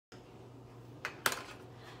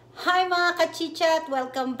Hi mga kachichat!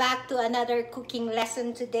 Welcome back to another cooking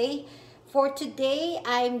lesson today. For today,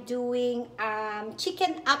 I'm doing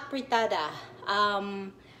chicken afritada.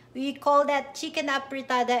 We call that chicken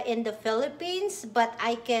afritada in the Philippines, but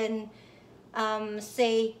I can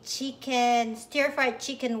say stir-fried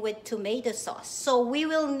chicken with tomato sauce. So we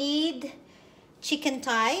will need chicken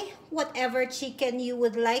thigh, whatever chicken you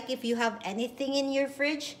would like if you have anything in your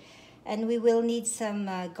fridge. And we will need some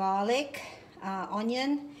garlic,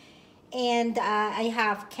 onion, and I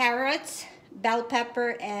have carrots, bell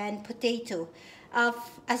pepper, and potato.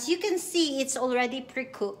 As you can see, it's already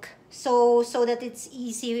pre-cooked, so that it's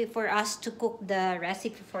easy for us to cook the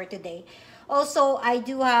recipe for today. Also, I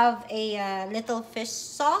do have a little fish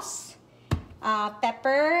sauce,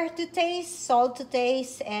 pepper to taste, salt to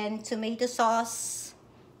taste, and tomato sauce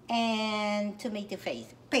and tomato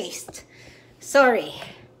paste. Sorry,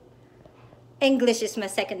 English is my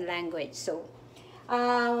second language, so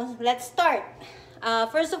let's start.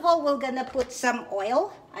 First of all, we're gonna put some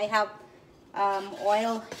oil. I have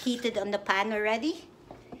oil heated on the pan already.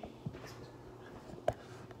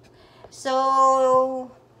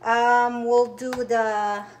 So we'll do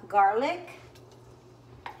the garlic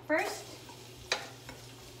first.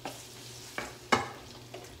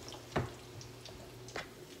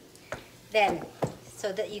 Then,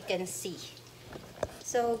 so that you can see.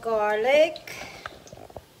 So garlic.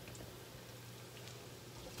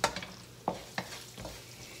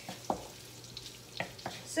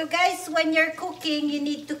 So guys, when you're cooking, you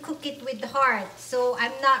need to cook it with heart. So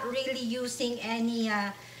I'm not really using any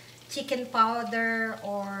chicken powder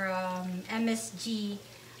or MSG.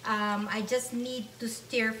 I just need to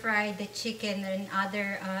stir fry the chicken and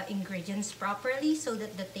other ingredients properly so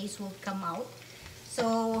that the taste will come out.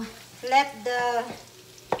 So let the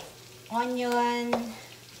onion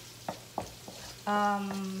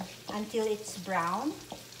until it's brown.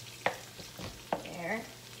 There.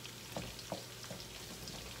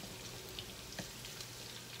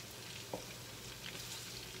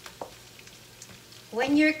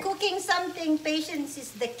 When you're cooking something, patience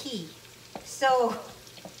is the key. So,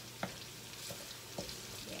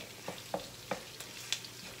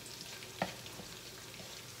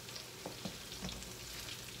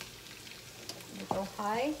 little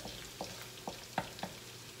high.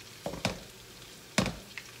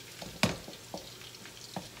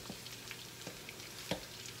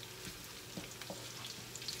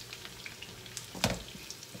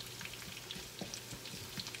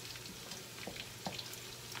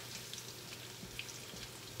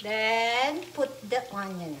 Then put the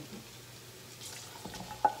onion.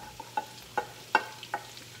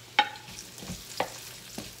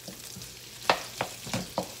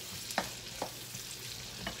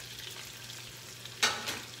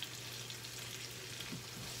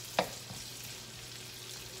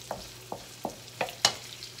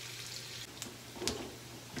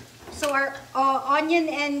 So our onion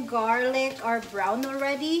and garlic are brown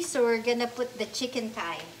already, so we're gonna put the chicken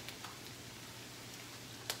thigh.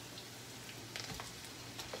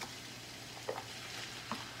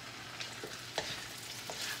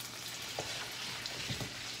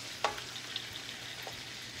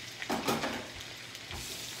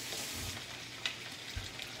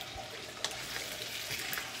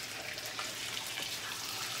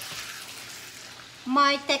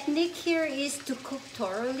 My technique here is to cook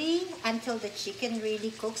thoroughly until the chicken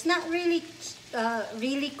really cooks. Not really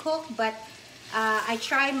really cooked, but I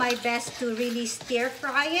try my best to really stir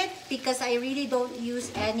fry it because I really don't use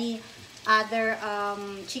any other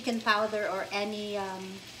chicken powder or any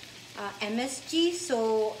MSG.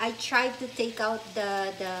 So I try to take out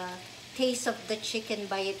the taste of the chicken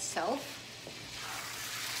by itself.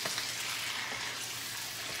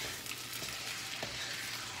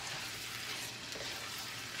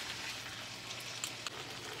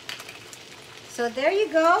 So there you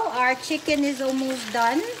go, our chicken is almost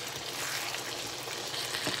done.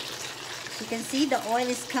 You can see the oil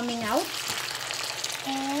is coming out.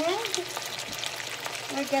 And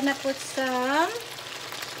we're gonna put some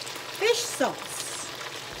fish sauce.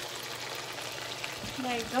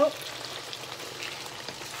 There you go.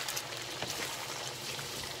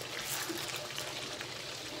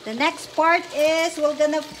 The next part is we're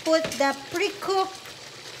gonna put the pre-cooked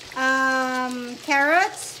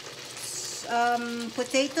carrots,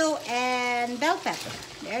 potato, and bell pepper.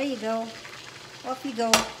 There you go. Off you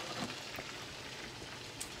go.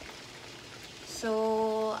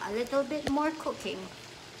 So a little bit more cooking.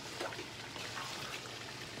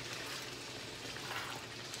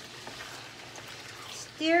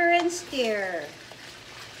 Stir and stir.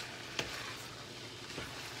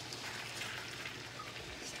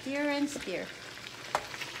 Stir and stir.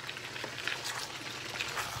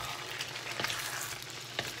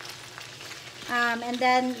 And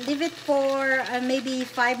then leave it for maybe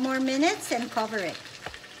 5 more minutes and cover it.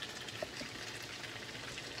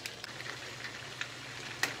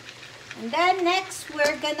 And then next,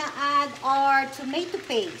 we're gonna add our tomato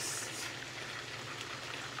paste.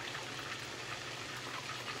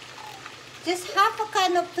 Just half a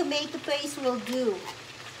can of tomato paste will do.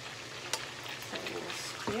 So we'll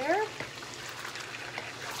stir.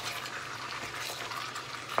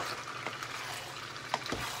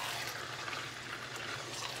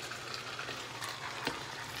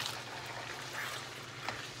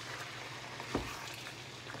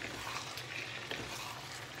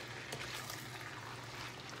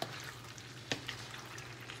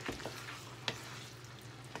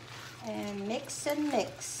 And mix and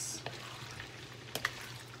mix.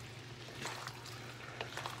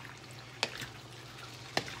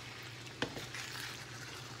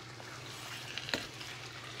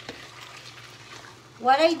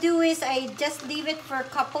 What I do is I just leave it for a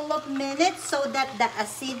couple of minutes so that the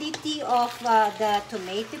acidity of the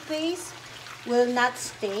tomato paste will not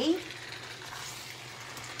stay.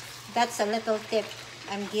 That's a little tip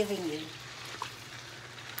I'm giving you.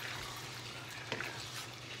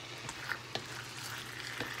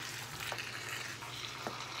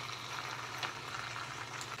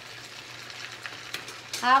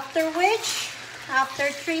 After which, after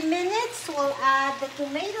 3 minutes, we'll add the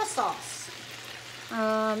tomato sauce.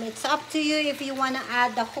 It's up to you if you want to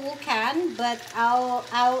add the whole can, but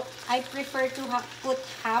I prefer to put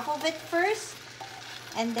half of it first,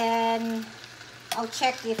 and then I'll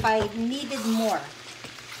check if I needed more.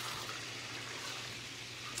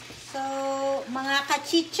 So, mga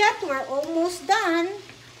kachichat, we're almost done.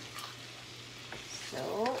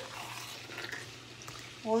 So,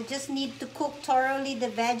 we'll just need to cook thoroughly the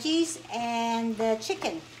veggies and the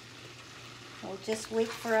chicken. We'll just wait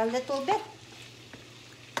for a little bit.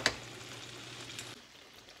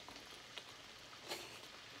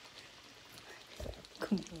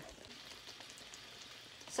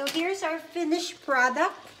 So here's our finished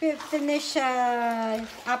product, finished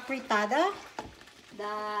afritada.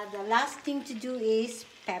 The last thing to do is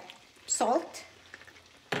salt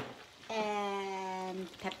and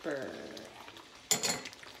pepper.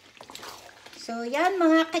 So yan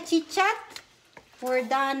mga kachichat, we're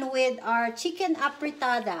done with our chicken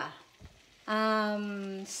afritada.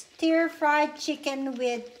 Stir-fried chicken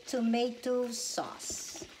with tomato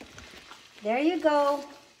sauce. There you go.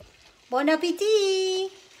 Bon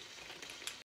appetit!